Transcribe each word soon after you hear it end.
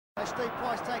Steve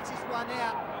Price takes this one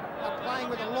out. Playing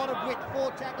with a lot of width.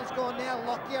 4 tackles gone now.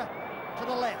 Lockyer to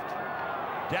the left.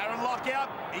 Darren Lockyer,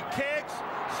 he kicks.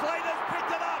 Slater's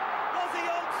picked it up. Was he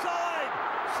onside?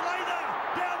 Slater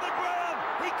down the ground.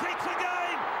 He kicks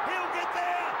again. He'll get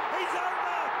there. He's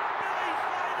over. Billy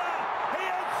Slater. He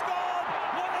has scored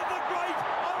one of the great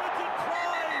Origin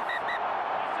tries.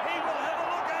 He will have a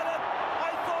look at it.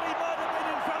 I thought he might have been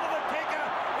in front of the kicker.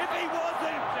 If he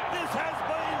wasn't, this has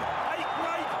been a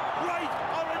great, great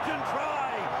Origin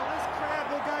try. Well, this crowd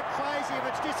will go crazy if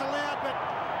it's disallowed, but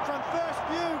from first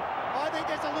view, I think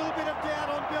there's a little bit of doubt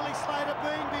on Billy Slater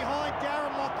being behind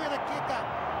Darren Lockyer, the kicker.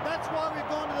 That's why we've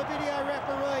gone to the video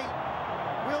referee.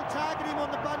 We'll target him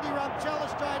on the Bundy Rump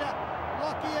illustrator.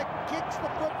 Lockyer kicks the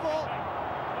football.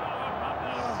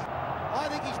 I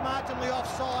think he's marginally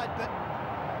offside, but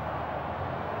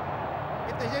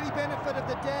if there's any benefit of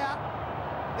the doubt,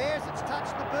 there's it's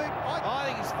touched the boot.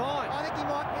 I think he's fine. I think he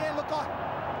might, yeah, look,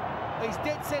 he's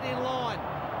dead set in line.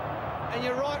 And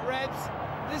you're right, Rabs.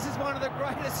 This is one of the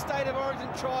greatest State of Origin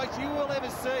tries you will ever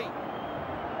see.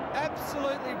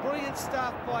 Absolutely brilliant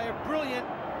stuff by a brilliant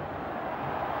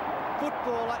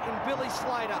footballer in Billy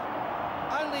Slater.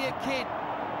 Only a kid.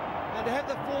 And to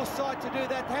have the foresight to do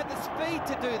that, to have the speed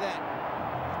to do that.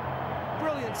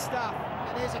 Brilliant stuff.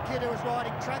 And there's a kid who was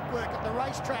riding track work at the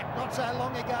racetrack not so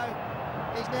long ago.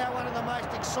 He's now one of the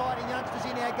most exciting youngsters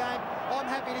in our game. I'm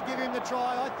happy to give him the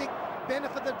try. I think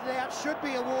benefit of the doubt should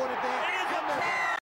be awarded there.